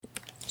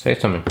Say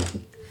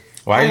something.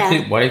 Why do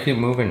you keep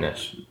moving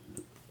this?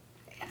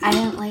 I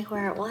didn't like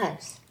where it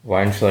was.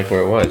 Why didn't you like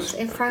where it was? It's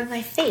in front of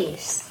my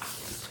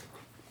face.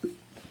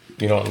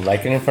 You don't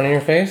like it in front of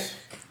your face?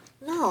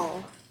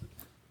 No.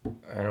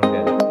 I don't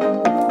get it.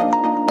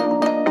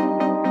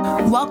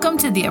 Welcome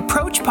to the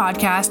Approach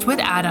Podcast with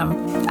Adam.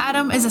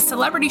 Adam is a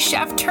celebrity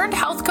chef turned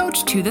health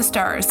coach to the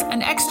stars,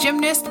 an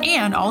ex-gymnast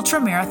and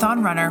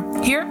ultra-marathon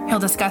runner. Here, he'll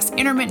discuss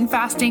intermittent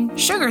fasting,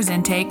 sugars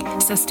intake,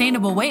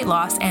 sustainable weight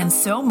loss, and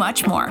so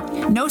much more.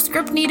 No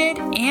script needed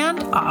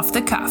and off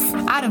the cuff.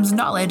 Adam's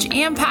knowledge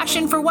and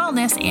passion for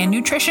wellness and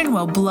nutrition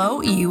will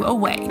blow you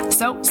away.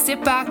 So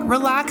sit back,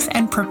 relax,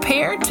 and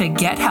prepare to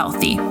get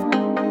healthy.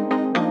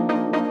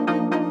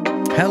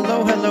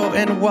 Hello,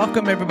 and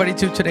welcome everybody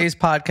to today's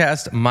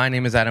podcast. My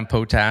name is Adam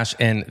Potash,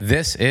 and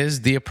this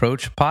is the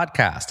Approach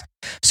Podcast.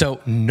 So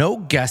no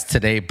guest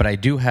today, but I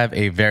do have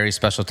a very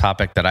special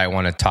topic that I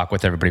want to talk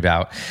with everybody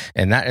about,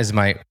 and that is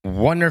my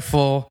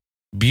wonderful,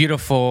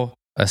 beautiful,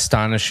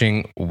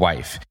 astonishing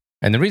wife.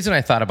 And the reason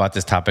I thought about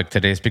this topic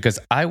today is because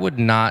I would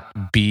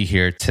not be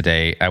here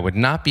today. I would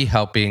not be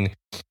helping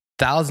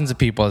thousands of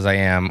people as I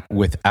am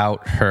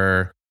without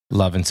her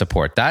love and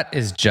support. That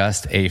is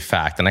just a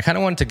fact. And I kind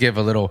of wanted to give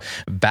a little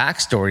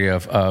backstory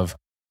of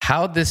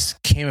how this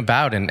came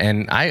about.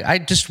 And I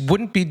just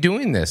wouldn't be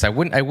doing this. I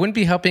wouldn't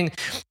be helping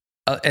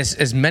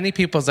as many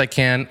people as I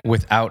can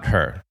without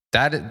her.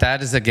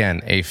 That is,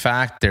 again, a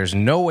fact. There's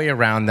no way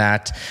around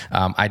that.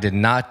 I did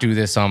not do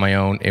this on my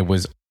own. It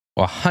was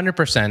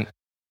 100%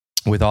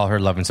 with all her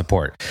love and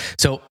support.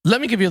 So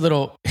let me give you a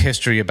little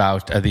history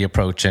about the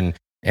approach and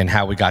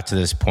how we got to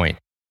this point.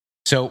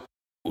 So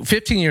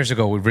 15 years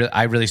ago,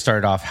 I really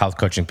started off health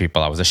coaching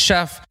people. I was a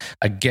chef.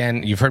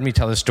 Again, you've heard me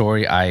tell this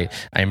story. I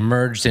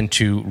merged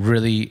into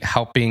really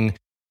helping,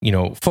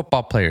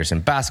 football players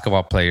and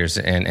basketball players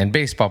and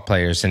baseball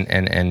players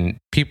and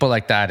people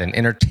like that and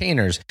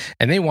entertainers.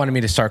 And they wanted me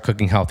to start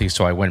cooking healthy.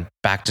 So I went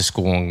back to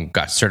school and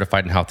got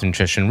certified in health and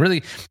nutrition,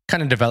 really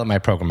kind of developed my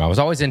program. I was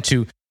always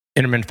into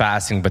intermittent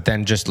fasting, but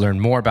then just learned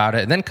more about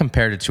it and then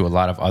compared it to a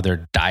lot of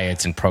other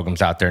diets and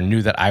programs out there,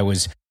 knew that I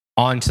was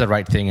on to the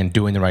right thing and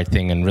doing the right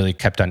thing, and really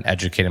kept on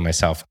educating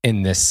myself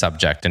in this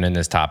subject and in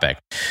this topic.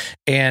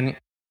 And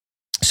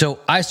so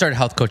I started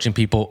health coaching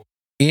people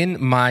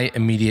in my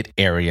immediate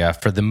area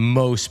for the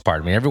most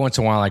part. I mean, every once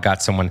in a while I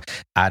got someone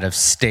out of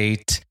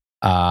state,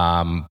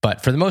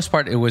 but for the most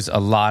part, it was a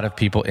lot of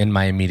people in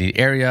my immediate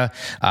area.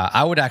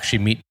 I would actually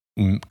meet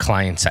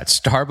clients at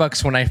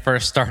Starbucks when I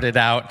first started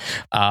out,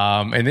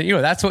 and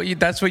then that's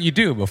what you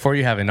do before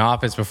you have an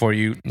office, before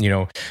you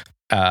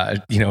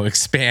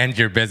expand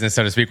your business,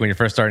 so to speak. When you're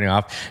first starting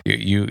off,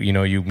 you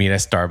meet at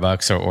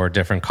Starbucks or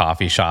different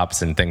coffee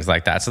shops and things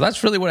like that. So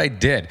that's really what I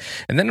did.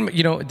 And then,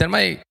 then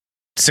my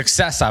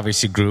success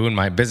obviously grew and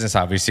my business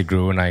obviously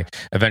grew, and I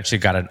eventually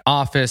got an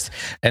office,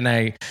 and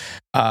I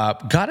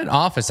got an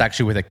office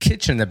actually with a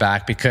kitchen in the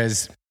back,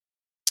 because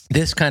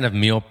this kind of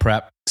meal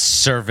prep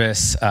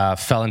service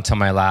fell into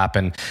my lap,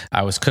 and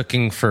I was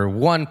cooking for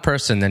one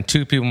person, then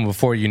two people.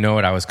 Before you know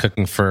it, I was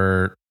cooking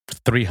for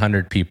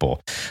 300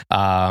 people.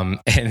 And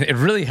it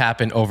really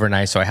happened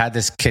overnight. So I had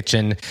this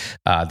kitchen,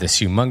 this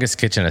humongous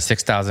kitchen, a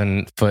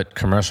 6,000 foot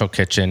commercial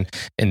kitchen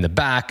in the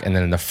back. And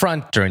then in the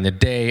front, during the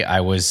day,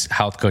 I was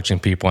health coaching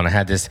people, and I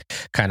had this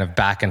kind of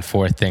back and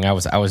forth thing. I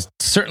was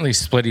certainly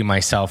splitting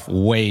myself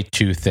way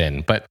too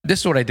thin, but this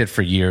is what I did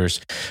for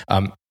years.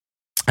 I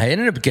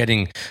ended up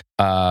getting,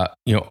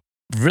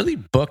 really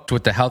booked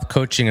with the health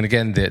coaching. And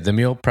again, the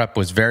meal prep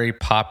was very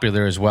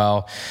popular as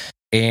well.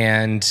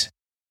 And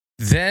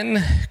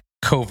then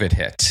COVID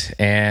hit,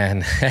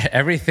 and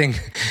everything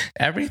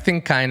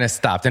kind of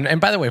stopped.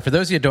 And by the way, for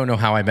those of you who don't know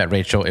how I met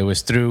Rachel, it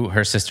was through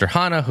her sister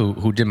Hannah,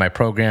 who did my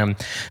program.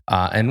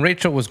 And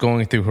Rachel was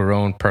going through her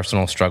own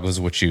personal struggles,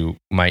 which you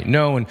might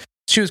know, and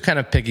she was kind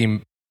of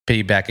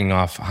piggybacking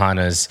off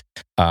Hannah's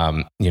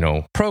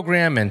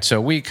program. And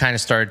so we kind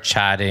of started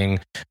chatting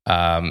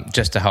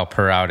just to help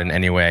her out in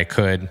any way I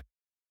could.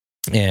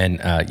 And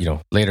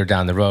later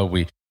down the road,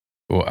 we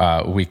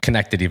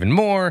connected even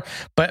more,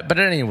 but at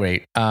any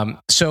rate,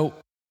 so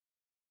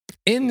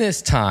in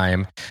this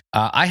time,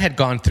 I had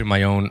gone through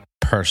my own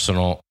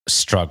personal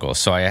struggles.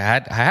 So I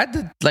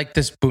had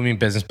this booming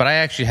business, but I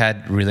actually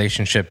had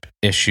relationship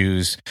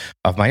issues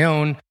of my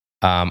own.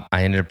 I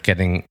ended up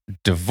getting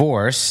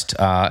divorced,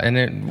 and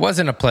it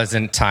wasn't a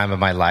pleasant time of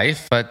my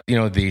life, but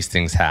these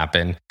things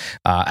happen.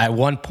 At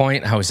one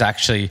point, I was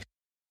actually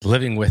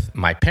living with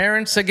my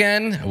parents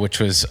again, which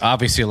was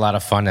obviously a lot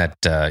of fun at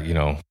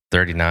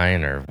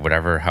 39 or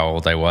whatever, how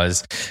old I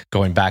was.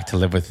 Going back to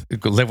live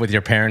with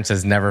your parents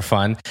is never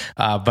fun.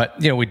 But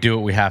we do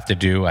what we have to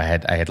do. I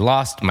had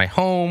lost my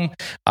home.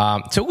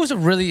 So it was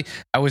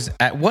I was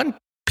at one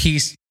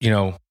piece,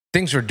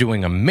 things were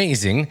doing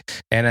amazing.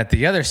 And at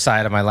the other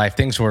side of my life,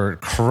 things were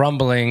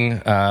crumbling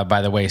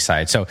by the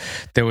wayside. So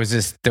there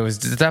was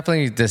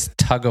definitely this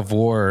tug of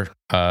war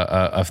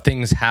of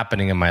things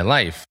happening in my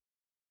life.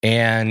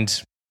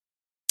 And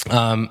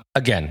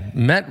again,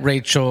 met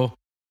Rachel,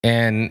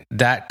 and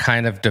that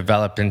kind of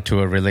developed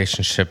into a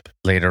relationship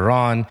later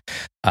on.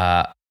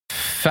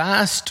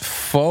 fast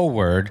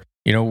forward,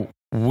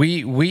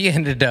 we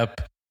ended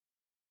up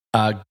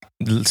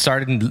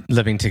started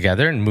living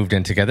together and moved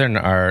in together, and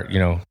our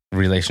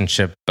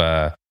relationship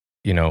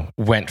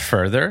went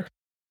further.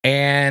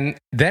 And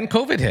then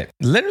COVID hit.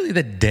 Literally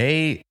the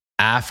day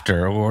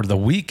after or the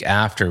week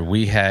after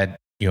we had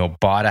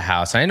bought a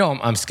house. I know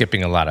I'm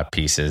skipping a lot of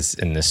pieces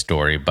in this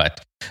story, but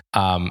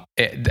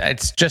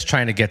it's just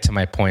trying to get to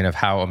my point of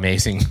how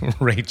amazing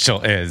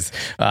Rachel is.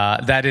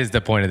 That is the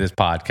point of this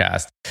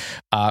podcast.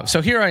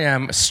 So here I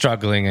am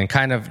struggling and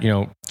kind of,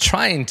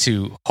 trying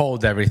to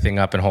hold everything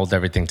up and hold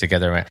everything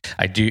together.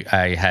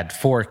 I had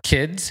 4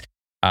 kids.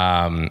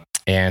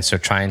 And so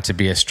trying to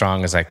be as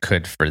strong as I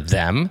could for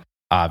them,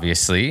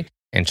 obviously,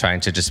 and trying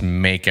to just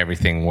make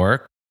everything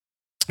work.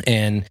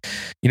 And,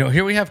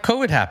 here we have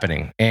COVID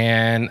happening.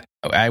 And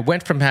I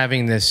went from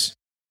having this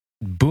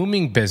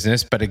booming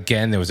business, but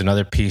again, there was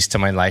another piece to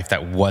my life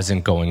that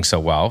wasn't going so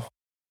well.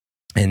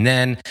 And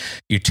then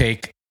you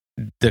take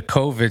the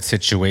COVID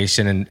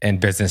situation and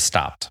business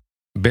stopped.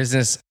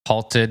 Business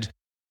halted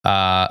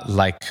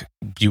like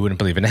you wouldn't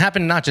believe. And it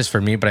happened not just for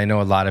me, but I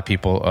know a lot of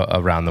people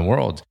around the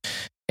world.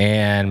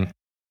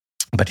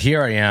 But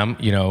here I am,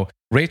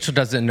 Rachel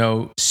doesn't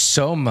know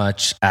so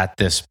much at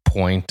this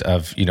point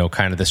of,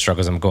 kind of the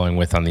struggles I'm going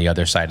with on the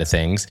other side of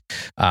things.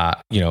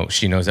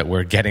 She knows that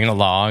we're getting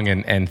along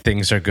and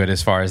things are good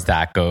as far as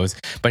that goes.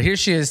 But here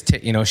she is,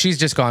 she's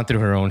just gone through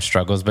her own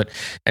struggles.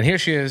 And here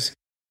she is,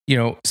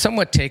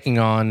 somewhat taking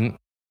on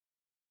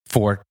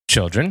 4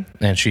 children,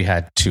 and she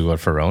had 2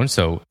 of her own.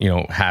 So,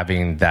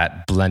 having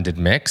that blended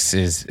mix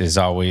is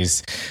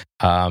always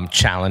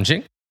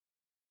challenging.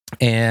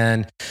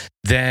 And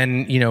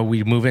then,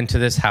 we move into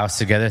this house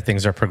together.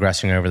 Things are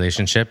progressing in our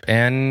relationship,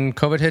 and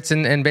COVID hits,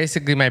 and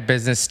basically my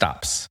business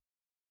stops.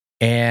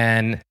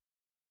 And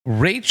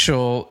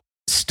Rachel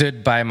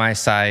stood by my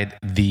side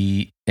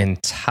the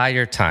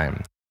entire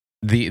time.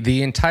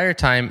 The entire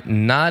time,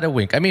 not a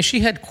wink. I mean, she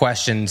had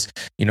questions,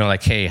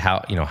 like, hey,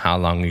 how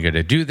long are you going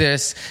to do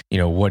this?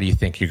 What do you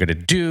think you're going to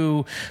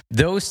do?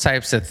 Those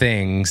types of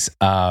things.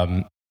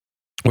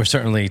 Were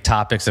certainly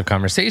topics of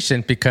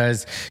conversation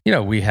because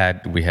we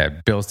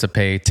had bills to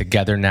pay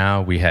together.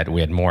 Now we had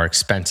more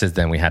expenses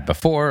than we had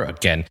before.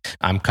 Again,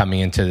 I'm coming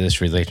into this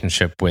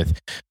relationship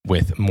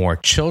with more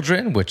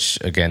children, which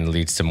again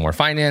leads to more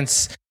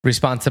finance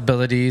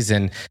responsibilities,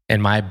 and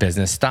my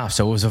business stopped.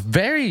 So it was a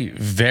very,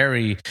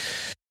 very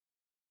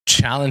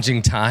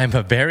challenging time,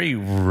 a very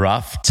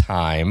rough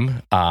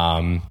time,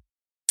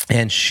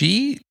 and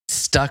she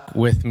stuck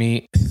with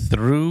me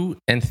through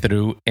and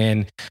through.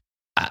 And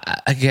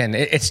again,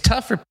 it's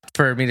tough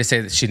for me to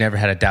say that she never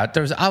had a doubt.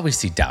 There was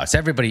obviously doubts.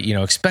 Everybody,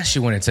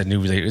 especially when it's a new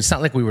relationship. It's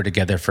not like we were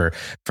together for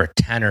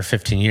 10 or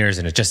 15 years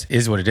and it just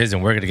is what it is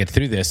and we're going to get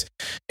through this.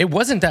 It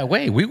wasn't that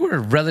way. We were a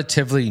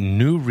relatively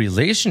new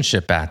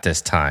relationship at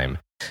this time.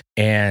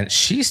 And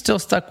she still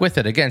stuck with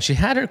it. Again, she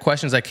had her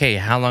questions like, hey,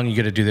 how long are you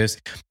going to do this?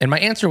 And my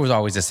answer was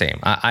always the same.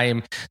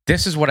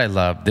 This is what I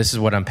love. This is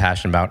what I'm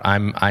passionate about.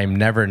 I'm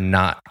never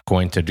not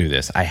going to do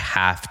this. I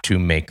have to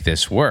make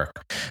this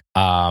work.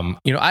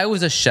 I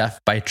was a chef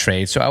by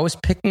trade, so I was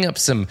picking up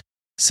some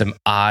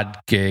odd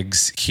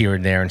gigs here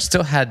and there and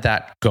still had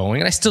that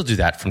going. And I still do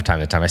that from time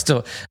to time. I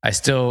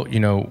still,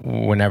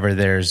 whenever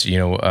there's,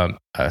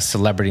 a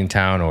celebrity in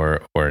town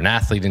or an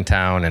athlete in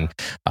town and,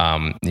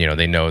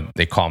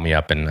 they call me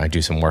up and I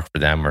do some work for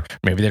them, or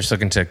maybe they're just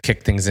looking to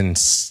kick things in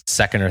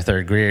second or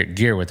third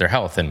gear with their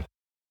health, and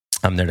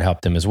I'm there to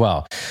help them as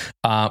well.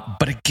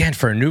 But again,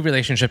 for a new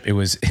relationship,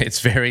 it's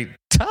very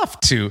tough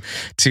to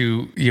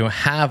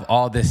have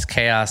all this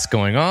chaos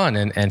going on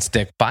and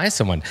stick by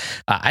someone.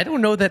 I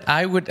don't know that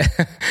I would.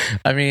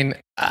 I mean,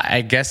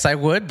 I guess I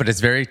would, but it's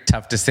very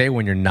tough to say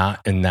when you're not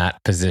in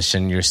that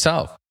position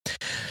yourself.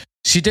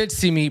 She did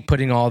see me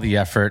putting all the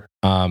effort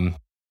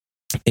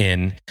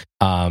in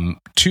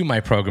to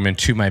my program and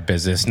to my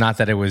business. Not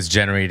that it was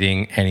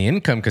generating any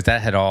income, because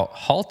that had all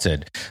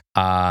halted.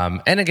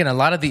 And again, a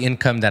lot of the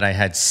income that I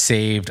had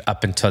saved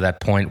up until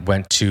that point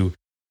went to,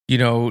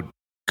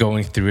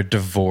 going through a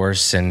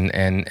divorce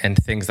and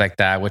things like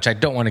that, which I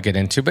don't want to get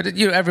into. But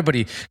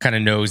everybody kind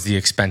of knows the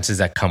expenses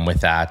that come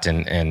with that,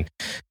 and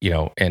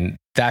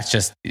that's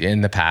just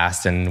in the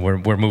past, and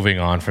we're moving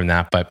on from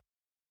that. But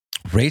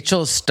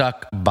Rachel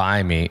stuck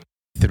by me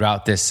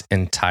throughout this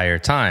entire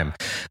time.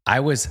 I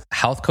was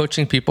health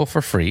coaching people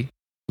for free,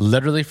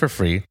 literally for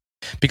free,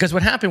 because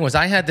what happened was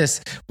I had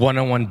this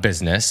one-on-one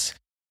business,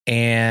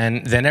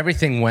 and then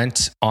everything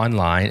went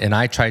online, and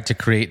I tried to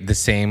create the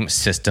same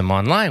system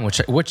online,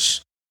 which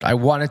I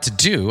wanted to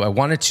do.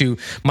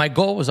 My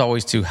goal was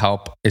always to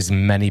help as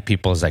many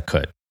people as I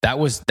could. That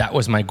was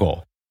my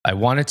goal.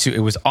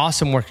 It was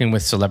awesome working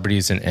with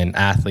celebrities and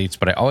athletes,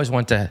 but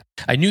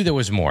I knew there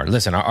was more.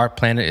 Listen, our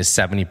planet is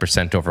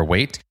 70%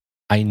 overweight.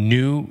 I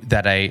knew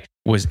that I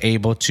was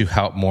able to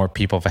help more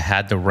people if I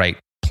had the right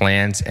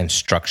plans and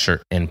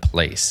structure in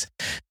place.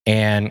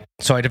 And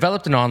so I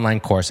developed an online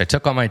course. I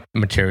took all my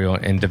material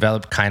and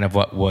developed kind of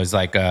what was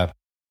like a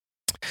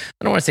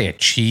don't want to say a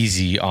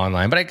cheesy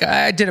online, but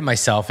I did it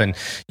myself, and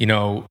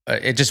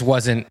it just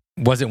wasn't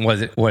what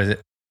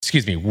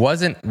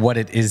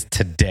it is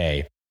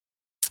today.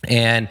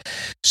 And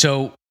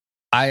so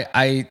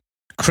I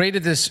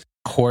created this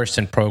course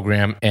and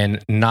program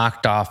and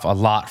knocked off a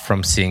lot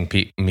from seeing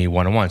me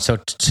one-on-one. So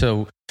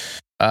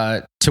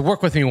to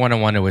work with me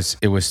one-on-one, it was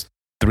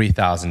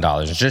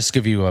 $3,000. Just to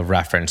give you a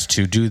reference,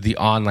 to do the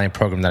online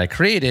program that I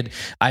created,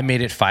 I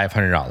made it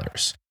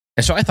 $500.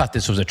 And so I thought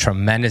this was a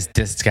tremendous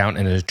discount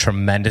and a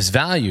tremendous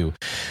value,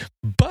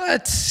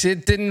 but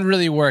it didn't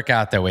really work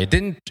out that way. It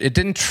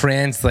didn't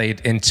translate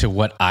into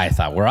what I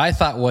thought. Where I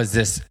thought was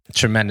this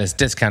tremendous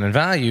discount and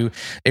value,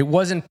 it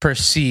wasn't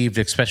perceived,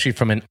 especially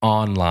from an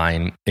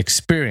online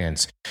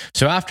experience.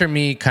 So after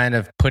me kind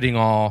of putting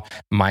all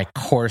my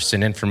course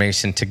and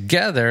information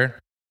together,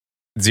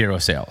 0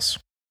 sales.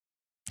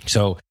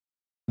 So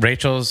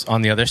Rachel's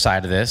on the other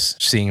side of this,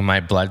 seeing my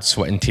blood,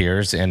 sweat, and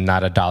tears, and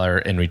not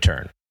 $1 in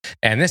return.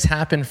 And this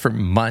happened for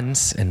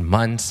months and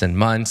months and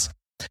months.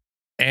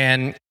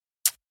 And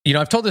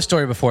I've told this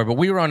story before, but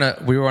we were on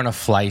a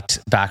flight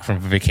back from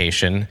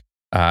vacation.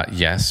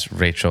 Yes,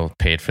 Rachel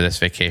paid for this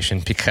vacation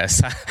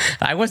because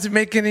I wasn't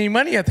making any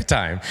money at the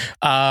time.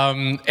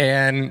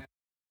 And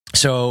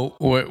so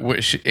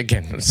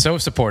again, so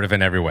supportive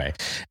in every way.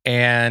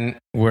 And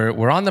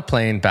we're on the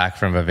plane back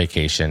from a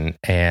vacation,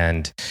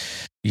 and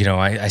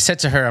I said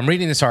to her, I'm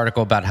reading this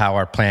article about how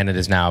our planet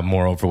is now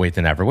more overweight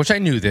than ever, which I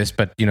knew this,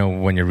 but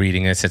when you're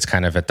reading this, it's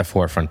kind of at the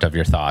forefront of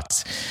your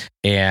thoughts.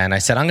 And I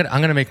said, I'm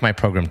going to make my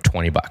program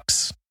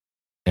 $20.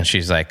 And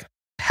she's like,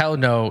 hell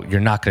no, you're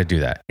not going to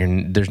do that.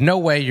 There's no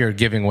way you're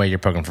giving away your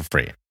program for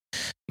free.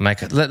 I'm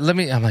like,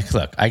 I'm like,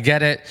 look, I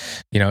get it.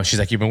 She's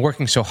like, you've been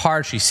working so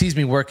hard. She sees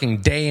me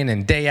working day in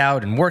and day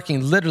out and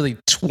working literally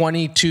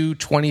 22,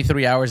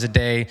 23 hours a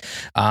day,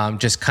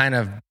 just kind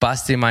of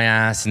busting my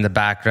ass in the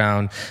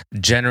background,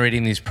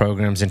 generating these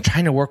programs and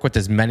trying to work with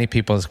as many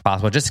people as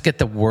possible, just to get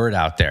the word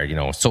out there,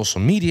 social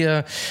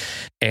media.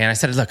 And I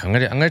said, look, I'm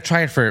going to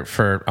try it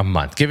for a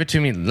month. Give it to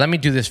me. Let me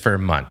do this for a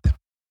month.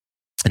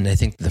 And I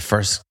think the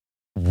first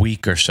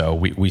week or so,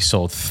 we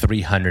sold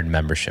 300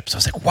 memberships. I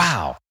was like,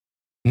 wow.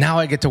 Now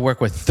I get to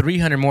work with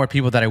 300 more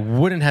people that I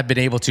wouldn't have been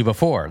able to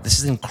before. This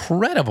is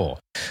incredible.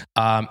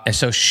 And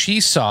so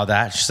she saw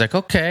that. She's like,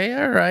 okay,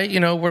 all right,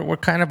 we're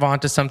kind of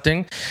onto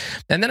something.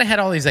 And then I had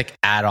all these like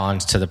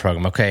add-ons to the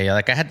program. Okay,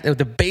 like I had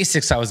the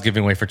basics I was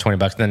giving away for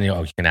 $20. And then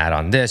you can add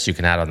on this, you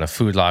can add on the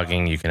food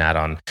logging, you can add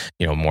on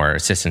more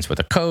assistance with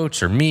a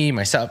coach or me,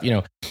 myself.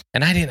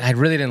 And I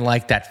really didn't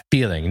like that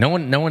feeling. No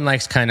one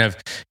likes kind of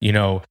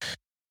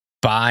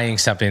buying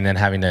something and then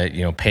having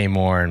to pay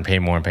more and pay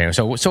more and pay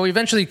more. So we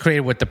eventually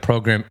created what the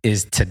program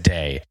is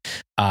today,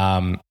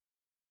 and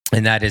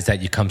that is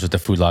that it comes with the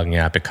food logging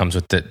app, it comes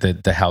with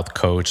the health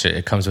coach,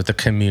 it comes with the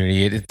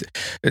community.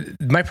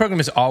 My program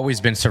has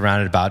always been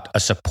surrounded about a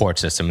support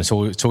system, and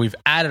so we've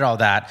added all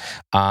that.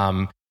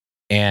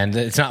 And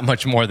it's not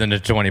much more than the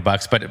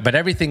 $20, but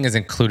everything is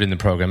included in the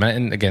program.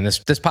 And again, this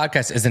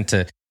podcast isn't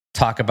to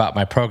talk about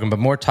my program, but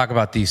more talk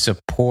about the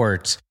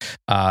support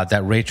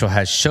that Rachel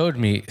has showed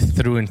me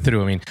through and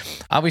through. I mean,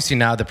 obviously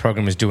now the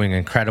program is doing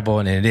incredible,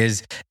 and it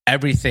is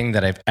everything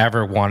that I've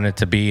ever wanted it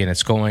to be, and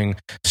it's going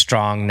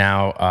strong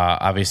now.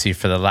 Obviously,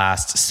 for the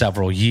last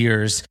several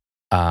years,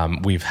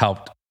 we've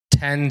helped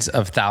tens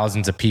of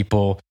thousands of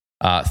people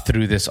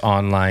through this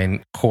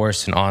online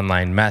course and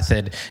online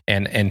method,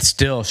 and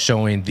still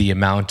showing the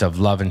amount of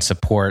love and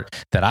support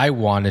that I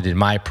wanted in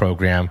my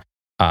program.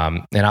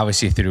 And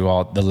obviously through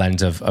all the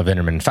lens of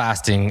intermittent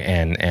fasting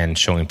and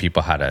showing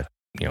people how to,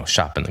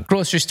 shop in the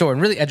grocery store and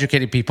really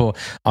educating people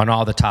on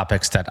all the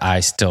topics that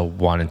I still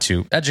wanted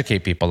to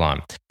educate people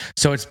on.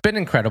 So it's been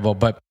incredible.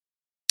 But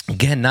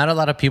again, not a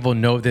lot of people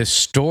know this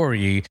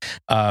story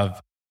of,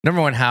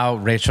 number one, how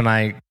Rachel and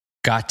I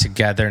got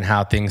together and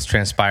how things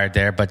transpired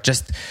there, but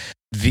just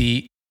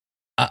the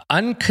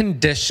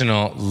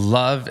unconditional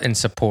love and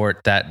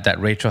support that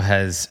Rachel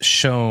has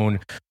shown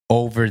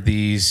over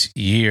these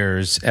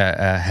years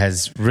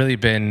has really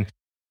been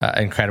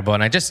incredible.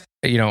 And I just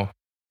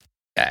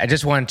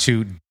want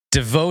to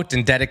devote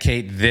and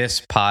dedicate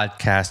this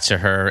podcast to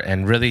her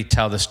and really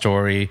tell the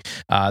story.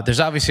 There's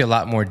obviously a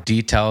lot more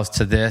details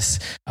to this.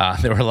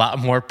 There were a lot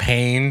more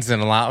pains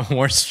and a lot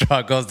more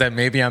struggles that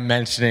maybe I'm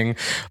mentioning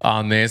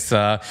on this.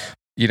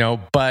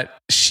 But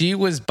she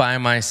was by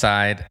my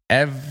side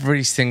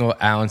every single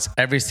ounce,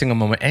 every single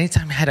moment.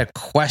 Anytime I had a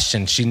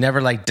question, she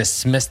never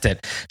dismissed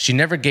it. She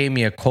never gave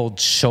me a cold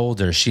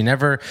shoulder. She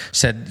never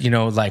said,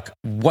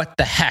 what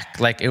the heck?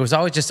 It was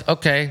always just,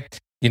 okay,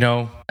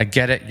 I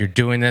get it. You're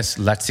doing this.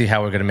 Let's see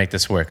how we're going to make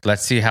this work.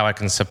 Let's see how I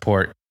can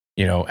support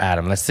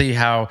Adam. Let's see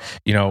how,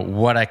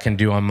 what I can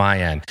do on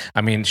my end.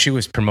 I mean, she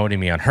was promoting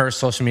me on her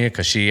social media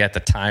because she at the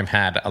time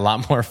had a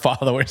lot more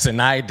followers than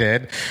I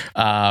did.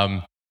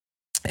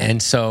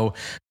 And so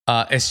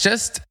it's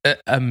just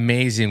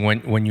amazing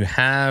when you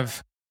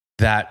have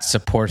that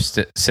support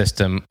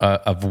system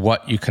of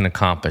what you can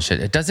accomplish.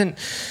 It doesn't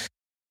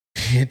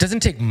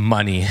take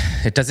money.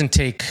 It doesn't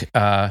take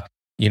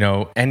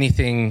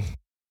anything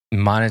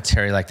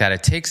monetary like that.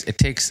 It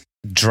takes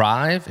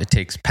drive, it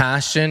takes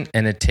passion,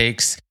 and it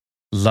takes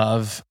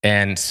love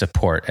and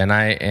support. And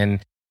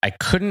I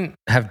couldn't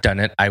have done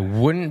it. I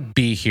wouldn't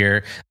be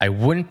here. I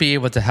wouldn't be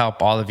able to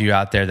help all of you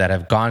out there that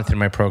have gone through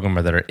my program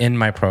or that are in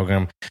my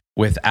program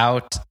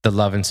without the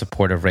love and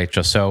support of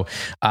Rachel. So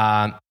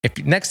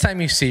if next time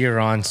you see her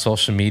on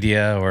social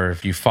media, or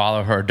if you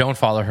follow her or don't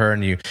follow her,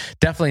 and you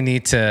definitely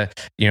need to,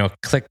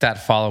 click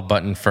that follow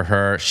button for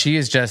her. She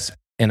is just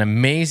an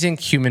amazing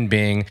human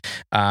being.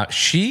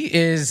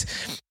 She's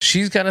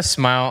got a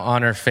smile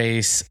on her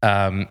face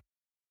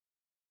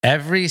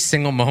every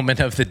single moment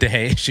of the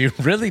day. She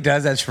really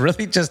does. That's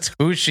really just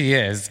who she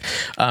is.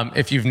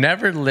 If you've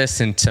never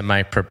listened to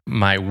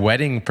my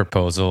wedding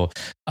proposal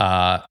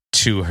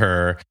to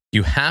her,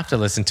 you have to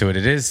listen to it.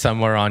 It is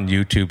somewhere on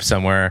YouTube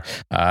somewhere.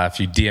 If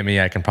you DM me,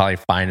 I can probably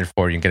find it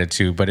for you and get it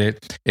too. But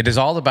it is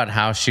all about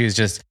how she is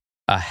just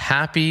a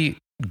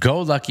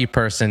happy-go-lucky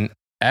person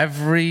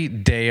every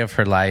day of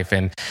her life,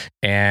 and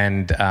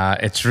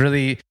it's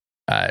really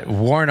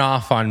worn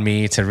off on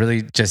me to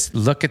really just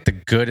look at the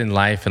good in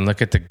life and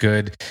look at the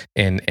good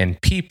in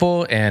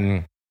people,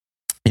 and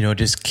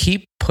just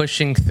keep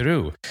pushing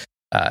through.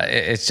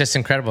 It's just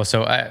incredible.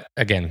 So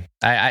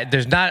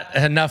there's not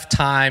enough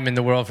time in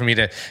the world for me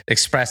to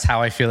express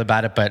how I feel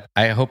about it, but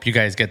I hope you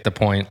guys get the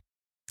point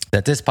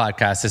that this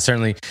podcast is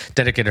certainly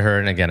dedicated to her.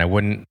 And again, I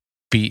wouldn't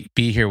be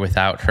here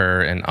without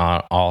her and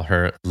all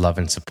her love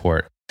and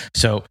support.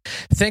 So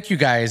thank you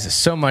guys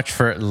so much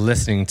for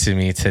listening to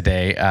me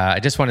today. I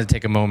just wanted to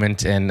take a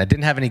moment, and I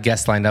didn't have any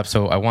guests lined up,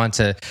 so I want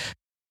to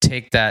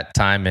take that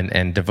time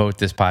and devote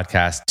this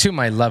podcast to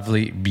my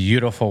lovely,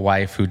 beautiful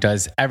wife, who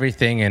does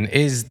everything and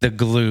is the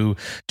glue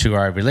to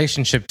our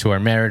relationship, to our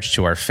marriage,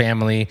 to our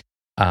family.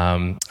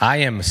 I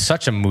am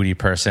such a moody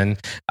person.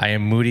 I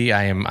am moody.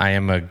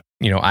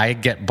 I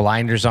get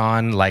blinders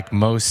on like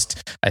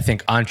most, I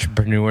think,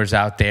 entrepreneurs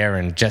out there,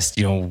 and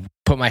just,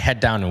 put my head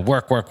down and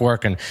work.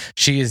 And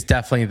she is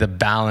definitely the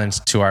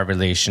balance to our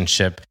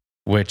relationship,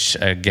 which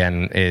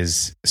again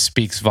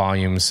speaks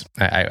volumes.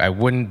 I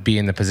wouldn't be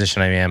in the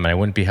position I am, and I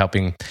wouldn't be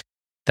helping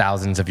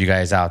thousands of you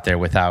guys out there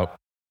without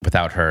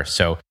her.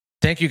 So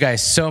thank you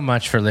guys so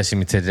much for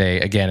listening to me today.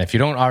 Again, if you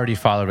don't already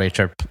follow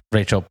Rachel,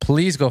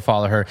 please go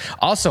follow her.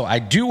 Also, I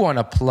do want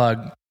to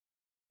plug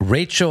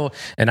Rachel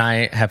and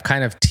I have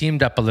kind of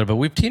teamed up a little bit.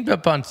 We've teamed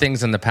up on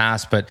things in the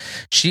past, but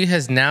she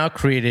has now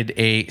created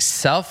a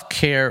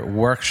self-care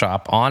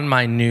workshop on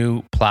my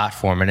new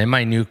platform and in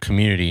my new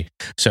community.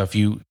 So if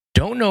you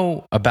don't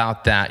know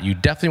about that, you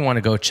definitely want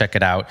to go check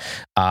it out.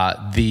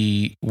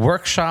 The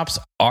workshops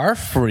are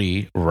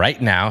free right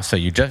now, so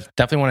you just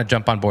definitely want to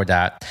jump on board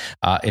that.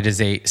 It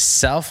is a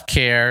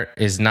self-care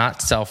is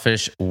not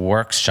selfish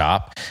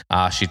workshop.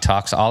 She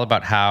talks all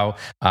about how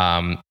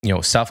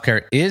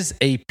self-care is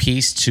a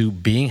piece to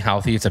being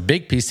healthy. It's a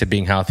big piece to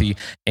being healthy,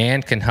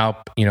 and can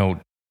help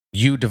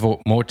you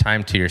devote more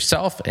time to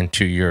yourself and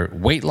to your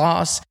weight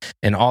loss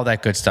and all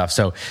that good stuff.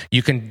 So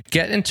you can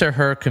get into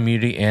her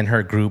community and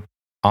her group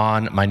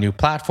on my new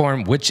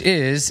platform, which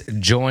is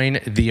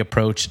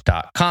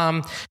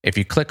jointheapproach.com. If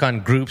you click on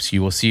groups,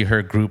 you will see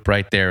her group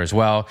right there as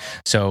well.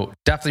 So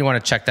definitely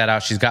want to check that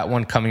out. She's got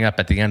one coming up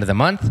at the end of the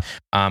month,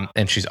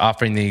 and she's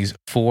offering these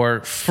for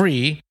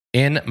free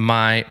in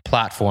my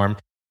platform.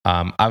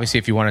 Obviously,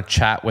 if you want to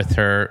chat with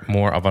her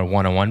more of a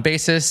one-on-one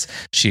basis,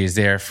 she is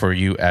there for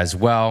you as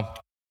well.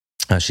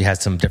 She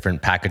has some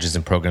different packages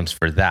and programs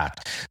for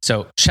that.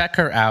 So check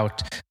her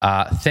out.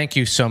 Thank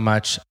you so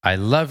much. I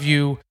love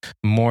you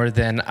more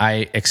than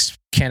I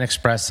can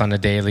express on a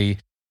daily.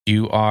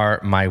 You are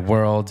my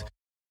world.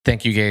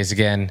 Thank you guys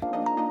again.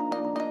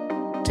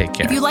 Take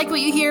care. If you like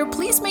what you hear,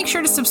 please make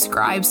sure to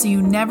subscribe so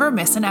you never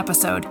miss an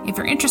episode. If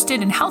you're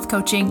interested in health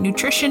coaching,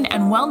 nutrition,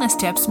 and wellness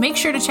tips, make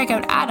sure to check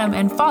out Adam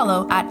and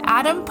follow at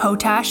Adam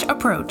Potash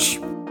Approach.